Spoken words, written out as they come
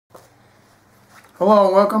Hello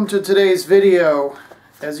and welcome to today's video.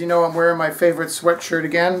 As you know, I'm wearing my favorite sweatshirt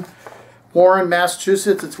again. Warren,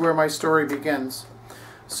 Massachusetts, it's where my story begins.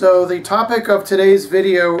 So the topic of today's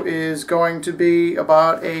video is going to be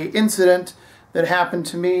about an incident that happened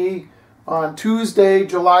to me on Tuesday,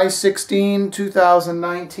 July 16,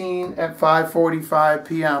 2019 at 5:45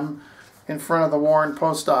 p.m. in front of the Warren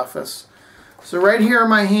Post Office. So right here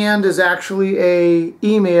in my hand is actually an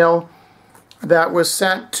email that was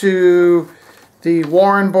sent to the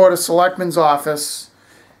Warren Board of Selectmen's office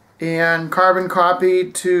and carbon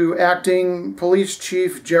copied to Acting Police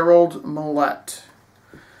Chief Gerald Millette.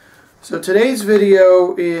 So today's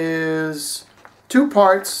video is two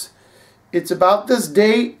parts. It's about this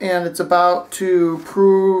date and it's about to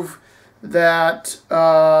prove that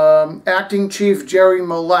Acting Chief Jerry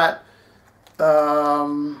Millette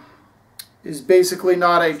is basically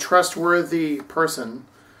not a trustworthy person.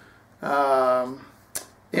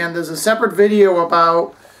 And there's a separate video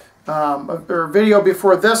about, or video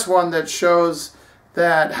before this one that shows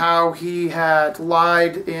that how he had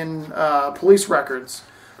lied in police records.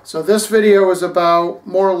 So this video is about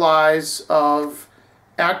more lies of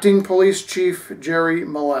Acting Police Chief Jerry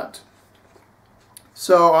Millette.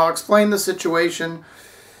 So I'll explain the situation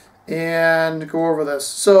and go over this.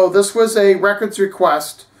 So this was a records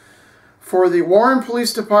request for the Warren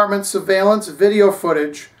Police Department surveillance video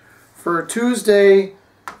footage for Tuesday,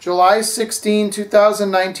 July 16,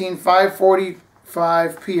 2019,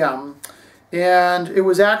 5:45 p.m. And it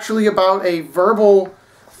was actually about a verbal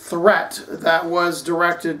threat that was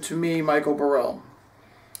directed to me, Michael Baril.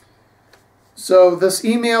 So this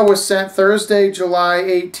email was sent Thursday, July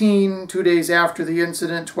 18, 2 days after the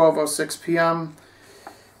incident, 12:06 p.m.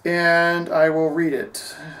 And I will read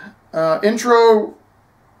it.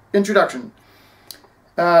 Introduction.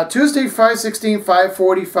 Tuesday, 5/16,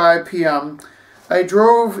 5:45 p.m. I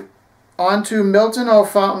drove onto Milton O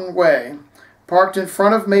Fountain Way, parked in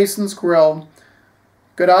front of Mason's Grill,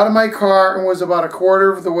 got out of my car and was about a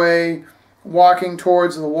quarter of the way walking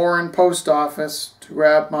towards the Warren Post Office to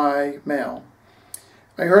grab my mail.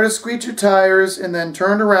 I heard a screech of tires and then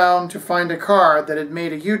turned around to find a car that had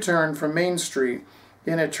made a U-turn from Main Street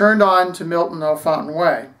and had turned on to Milton O Fountain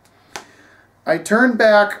Way. I turned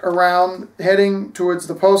back around heading towards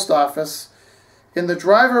the post office, and the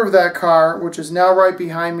driver of that car, which is now right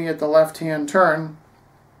behind me at the left-hand turn,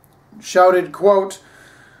 shouted, quote,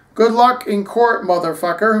 "Good luck in court,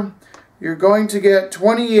 motherfucker. You're going to get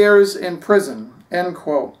 20 years in prison," end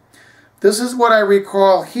quote. This is what I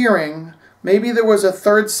recall hearing. Maybe there was a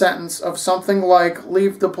third sentence of something like,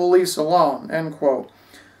 "Leave the police alone," end quote.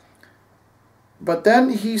 But then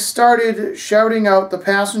he started shouting out the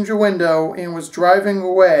passenger window and was driving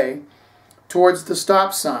away towards the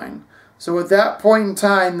stop sign. So at that point in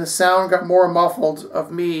time, the sound got more muffled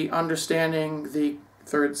of me understanding the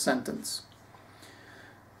third sentence.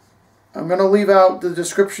 I'm going to leave out the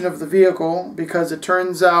description of the vehicle because it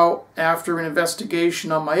turns out, after an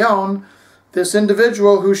investigation on my own, this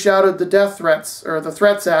individual who shouted the death threats, or the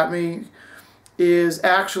threats at me, is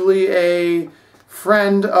actually a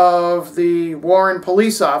friend of the Warren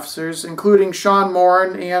police officers, including Sean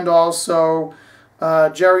Morin and also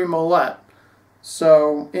Jerry Millette.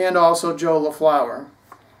 So, and also Joe LaFlower.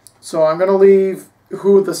 So I'm going to leave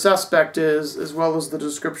who the suspect is as well as the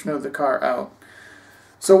description of the car out.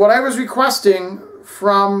 So what I was requesting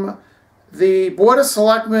from the Board of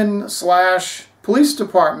Selectmen / Police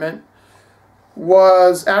Department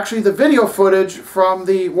was actually the video footage from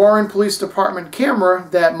the Warren Police Department camera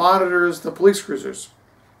that monitors the police cruisers.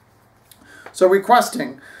 So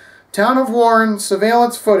requesting Town of Warren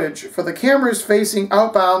surveillance footage for the cameras facing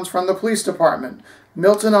outbounds from the police department,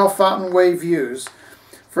 Milton O Fountain Way views,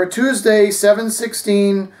 for Tuesday,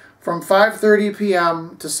 7/16 from 5:30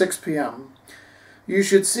 p.m. to 6 p.m. You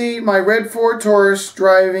should see my red Ford Taurus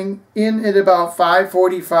driving in at about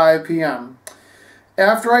 5:45 p.m.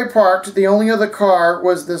 After I parked, the only other car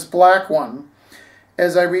was this black one.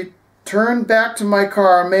 As I returned back to my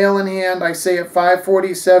car, mail in hand, I say at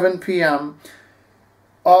 5:47 p.m.,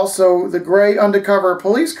 also, the gray undercover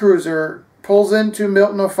police cruiser pulls into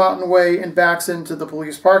Milton O Fountain Way and backs into the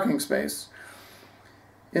police parking space.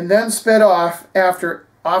 And then sped off after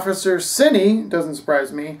Officer Sinny, doesn't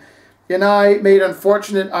surprise me, and I made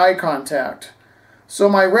unfortunate eye contact. So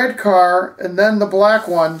my red car, and then the black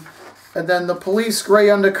one, and then the police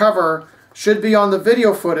gray undercover should be on the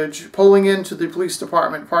video footage pulling into the police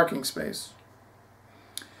department parking space.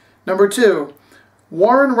 Number 2.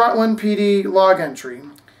 Warren Rutland PD log entry.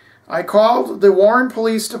 I called the Warren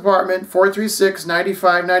Police Department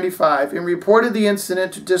 436-9595 and reported the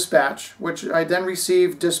incident to dispatch, which I then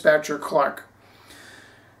received dispatcher Clark.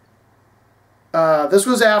 This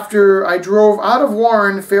was after I drove out of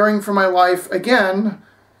Warren, fearing for my life again,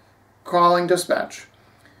 calling dispatch.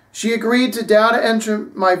 She agreed to data enter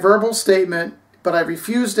my verbal statement, but I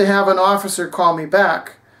refused to have an officer call me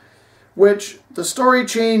back, which the story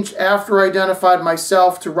changed after I identified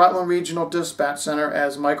myself to Rutland Regional Dispatch Center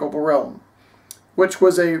as Michael Baril, which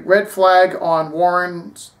was a red flag on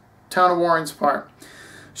Town of Warren's part.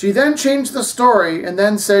 She then changed the story and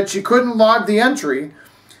then said she couldn't log the entry,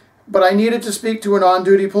 but I needed to speak to an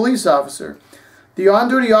on-duty police officer. The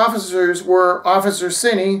on-duty officers were Officer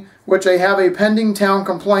Sinney, which I have a pending town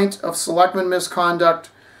complaint of selectman misconduct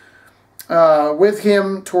with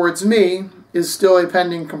him towards me, is still a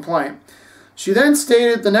pending complaint. She then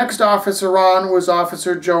stated the next officer on was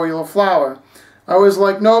Officer Joey LaFlower. I was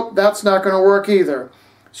like, nope, that's not going to work either.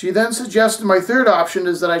 She then suggested my third option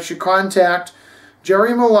is that I should contact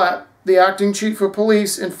Jerry Millette, the acting chief of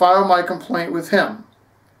police, and file my complaint with him.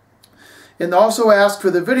 And also asked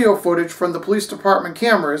for the video footage from the police department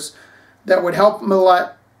cameras that would help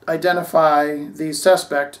Millette identify the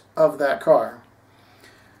suspect of that car.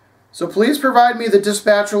 So please provide me the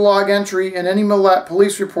dispatcher log entry and any Millette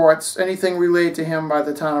police reports, anything relayed to him by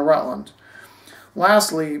the town of Rutland.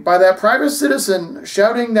 Lastly, by that private citizen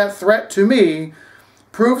shouting that threat to me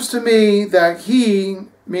proves to me that he,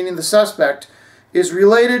 meaning the suspect, is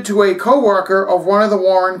related to a co-worker of one of the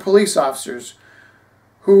Warren police officers,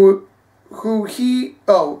 who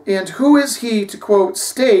is he to, quote,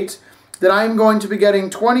 state that I am going to be getting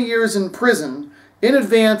 20 years in prison in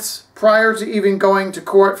advance prior to even going to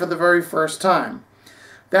court for the very first time.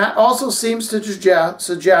 That also seems to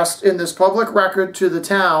suggest in this public record to the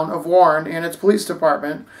town of Warren and its police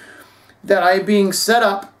department that I am being set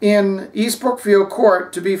up in East Brookfield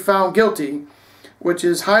Court to be found guilty, which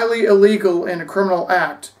is highly illegal and a criminal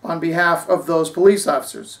act on behalf of those police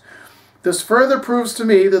officers. This further proves to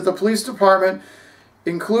me that the police department,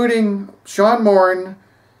 including Sean Morin,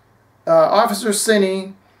 Officer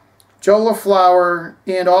Sinney, Joe LaFlower,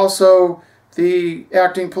 and also the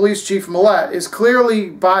acting police chief Millette, is clearly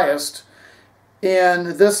biased, and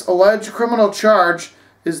this alleged criminal charge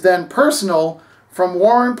is then personal from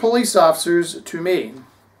Warren police officers to me.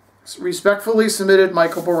 Respectfully submitted,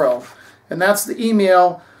 Michael Baril. And that's the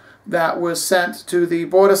email that was sent to the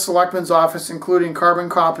Board of Selectmen's office, including carbon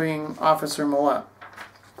copying Officer Millette.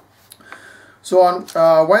 So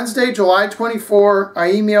on Wednesday, July 24,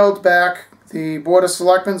 I emailed back the Board of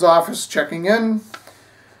Selectmen's office checking in.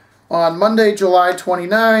 On Monday, July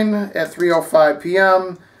 29 at 3:05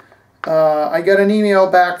 p.m., I get an email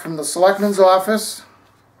back from the Selectmen's office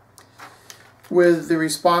with the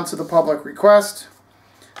response to the public request.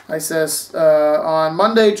 I says, on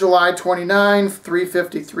Monday, July 29,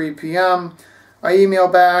 3:53 p.m., I email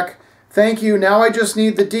back, thank you, now I just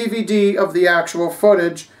need the DVD of the actual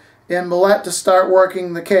footage and Millette to start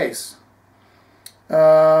working the case.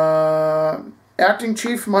 Acting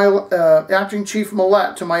Chief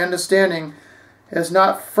Millette, to my understanding, has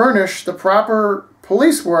not furnished the proper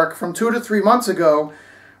police work from 2 to 3 months ago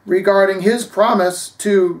regarding his promise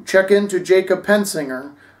to check into Jacob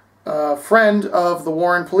Pensinger, a friend of the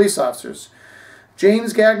Warren police officers.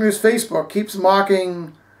 James Gagner's Facebook keeps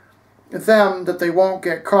mocking them that they won't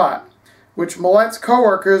get caught, which Millette's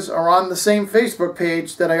co-workers are on the same Facebook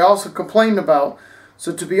page that I also complained about.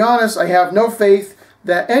 So to be honest, I have no faith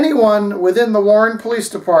that anyone within the Warren Police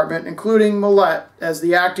Department, including Millette as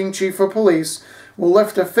the acting chief of police, will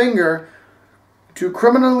lift a finger to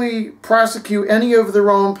criminally prosecute any of their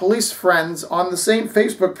own police friends on the same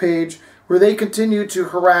Facebook page where they continue to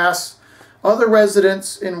harass other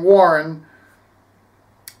residents in Warren,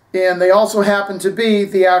 and they also happen to be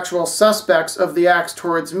the actual suspects of the acts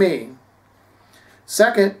towards me.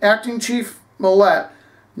 Second, Acting Chief Millette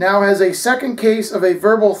now has a second case of a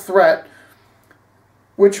verbal threat,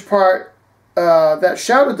 which part that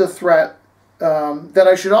shouted the threat that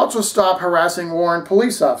I should also stop harassing Warren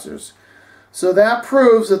police officers. So that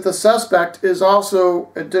proves that the suspect is also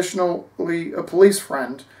additionally a police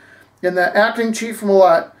friend, and that Acting Chief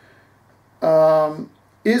Millette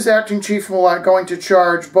is Acting Chief Millette going to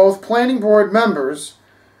charge both planning board members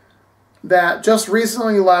that just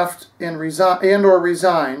recently left and or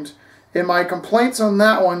resigned, and my complaints on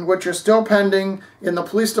that one, which are still pending, and the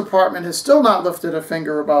police department has still not lifted a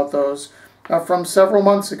finger about those, from several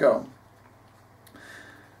months ago.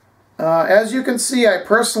 As you can see, I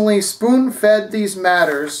personally spoon-fed these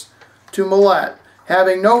matters to Millette,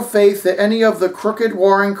 having no faith that any of the crooked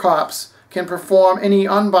Warren cops can perform any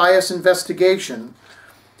unbiased investigation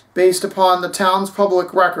based upon the town's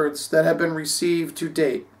public records that have been received to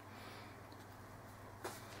date.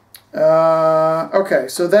 Okay,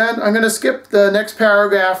 so then I'm going to skip the next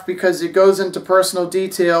paragraph because it goes into personal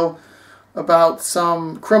detail about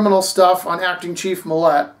some criminal stuff on Acting Chief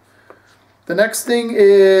Millette. The next thing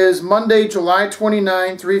is Monday, July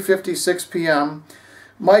 29, 3:56 p.m.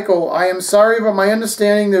 Michael, I am sorry, but my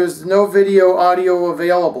understanding there is no video audio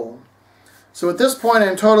available. So at this point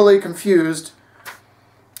I'm totally confused.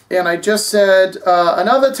 And I just said,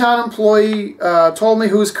 another town employee told me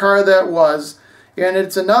whose car that was. And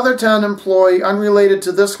it's another town employee unrelated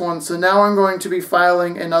to this one, so now I'm going to be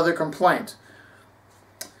filing another complaint.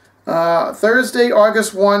 Thursday,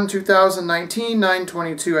 August 1, 2019,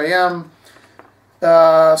 9:22 a.m.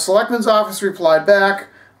 Selectman's office replied back,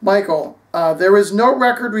 Michael, there is no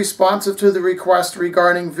record responsive to the request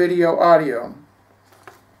regarding video audio.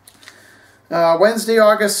 Wednesday,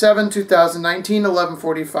 August 7, 2019,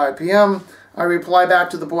 11:45 p.m. I reply back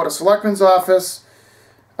to the Board of Selectmen's office.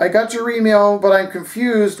 I got your email, but I'm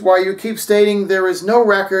confused why you keep stating there is no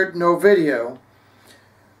record, no video.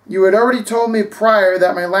 You had already told me prior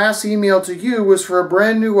that my last email to you was for a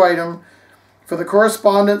brand new item for the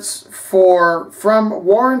correspondence from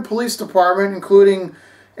Warren Police Department, including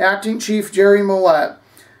Acting Chief Gerald Morin,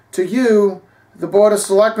 to you, the Board of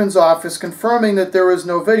Selectmen's office, confirming that there is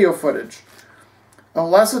no video footage.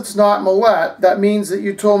 Unless it's not Millette, that means that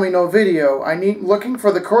you told me no video. I'm looking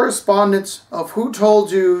for the correspondence of who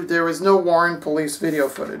told you there is no Warren Police video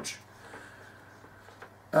footage.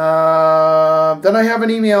 Then I have an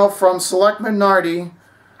email from Selectman Nardi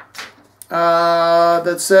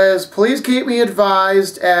that says, please keep me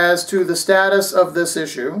advised as to the status of this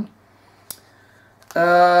issue.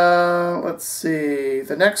 Let's see.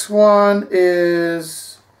 The next one is...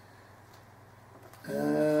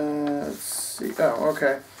 Oh,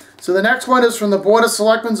 okay. So the next one is from the Board of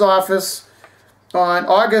Selectmen's office on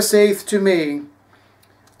August 8th to me.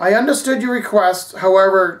 I understood your request.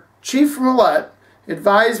 However, Chief Millette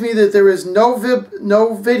advised me that there is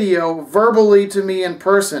no video verbally to me in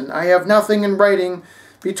person. I have nothing in writing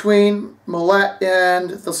between Millette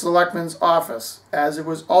and the Selectmen's office, as it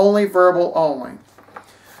was only verbal only.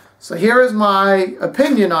 So here is my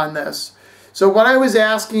opinion on this. So what I was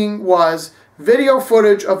asking was video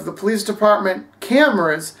footage of the police department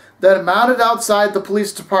cameras that are mounted outside the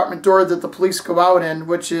police department door that the police go out in,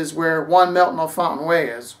 which is where 1 Milton O Fountain Way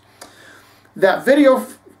is. That video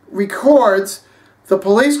records the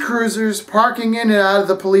police cruisers parking in and out of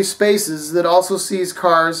the police spaces that also sees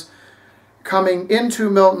cars coming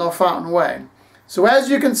into Milton O Fountain Way. So as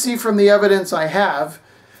you can see from the evidence I have,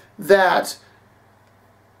 that,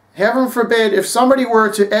 heaven forbid, if somebody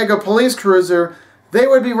were to egg a police cruiser, they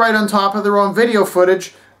would be right on top of their own video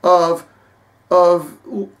footage of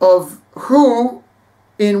who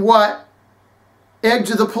in what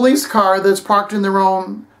egged the police car that's parked in their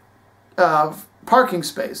own parking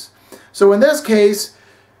space. So in this case,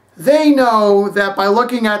 they know that by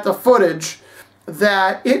looking at the footage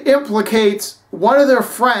that it implicates one of their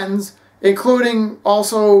friends, including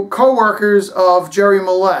also co-workers of Jerry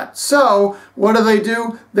Millette. So what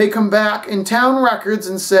do? They come back in town records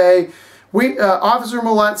and say, Officer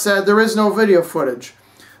Millette said there is no video footage.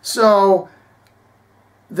 So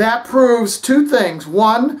that proves two things.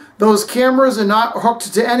 One, those cameras are not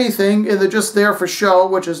hooked to anything and they're just there for show,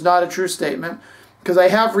 which is not a true statement, because I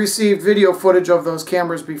have received video footage of those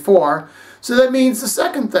cameras before. So that means the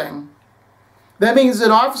second thing. That means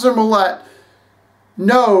that Officer Millette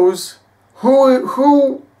knows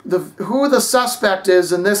who the suspect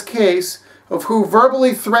is in this case, of who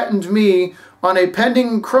verbally threatened me on a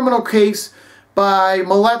pending criminal case by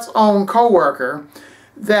Millette's own co-worker,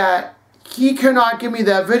 that he cannot give me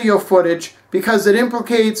that video footage because it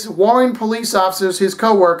implicates Warren police officers, his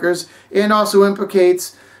co-workers, and also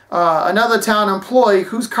implicates another town employee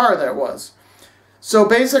whose car that was. So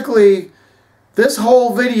basically, this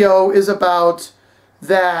whole video is about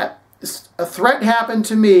that a threat happened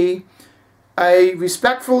to me. I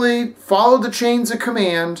respectfully followed the chains of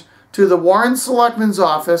command to the Warren Selectmen's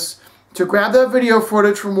office to grab that video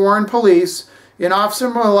footage from Warren Police, and Officer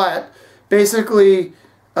Millette basically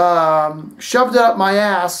shoved it up my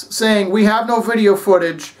ass saying, we have no video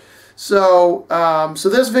footage. So, so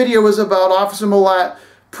this video is about Officer Millette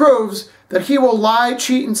proves that he will lie,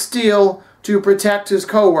 cheat, and steal to protect his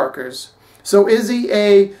co-workers. So is he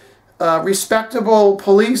a respectable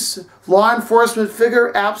police law enforcement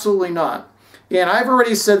figure? Absolutely not. And I've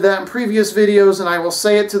already said that in previous videos, and I will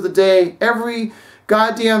say it to the day, every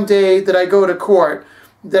goddamn day that I go to court,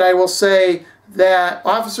 that I will say that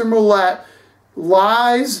Officer Millette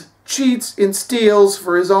lies, cheats, and steals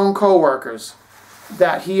for his own co-workers.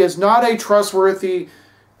 That he is not a trustworthy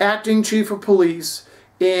acting chief of police,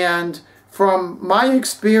 and from my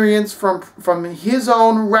experience, from his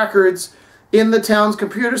own records in the town's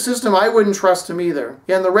computer system, I wouldn't trust him either.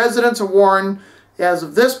 And the residents of Warren, as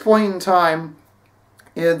of this point in time,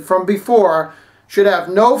 and from before, should have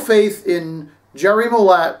no faith in Jerry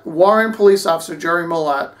Millette, Warren Police Officer Jerry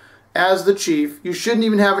Millette, as the chief. You shouldn't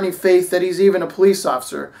even have any faith that he's even a police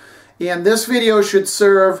officer. And this video should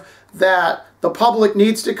serve that the public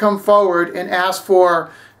needs to come forward and ask for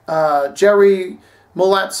Jerry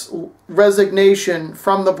Millette's resignation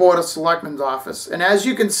from the Board of Selectmen's office. And as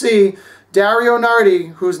you can see, Dario Nardi,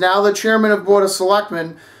 who's now the chairman of Board of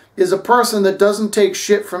Selectmen, is a person that doesn't take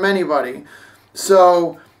shit from anybody.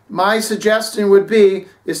 So my suggestion would be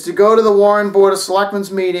is to go to the Warren Board of Selectmen's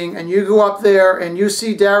meeting, and you go up there and you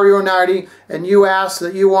see Dario Nardi and you ask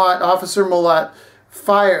that you want Officer Millette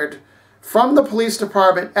fired from the police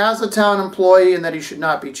department as a town employee, and that he should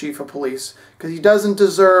not be chief of police because he doesn't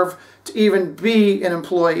deserve to even be an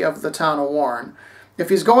employee of the town of Warren. If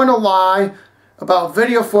he's going to lie about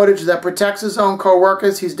video footage that protects his own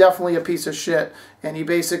co-workers, he's definitely a piece of shit, and he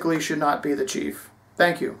basically should not be the chief.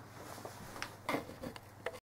 Thank you.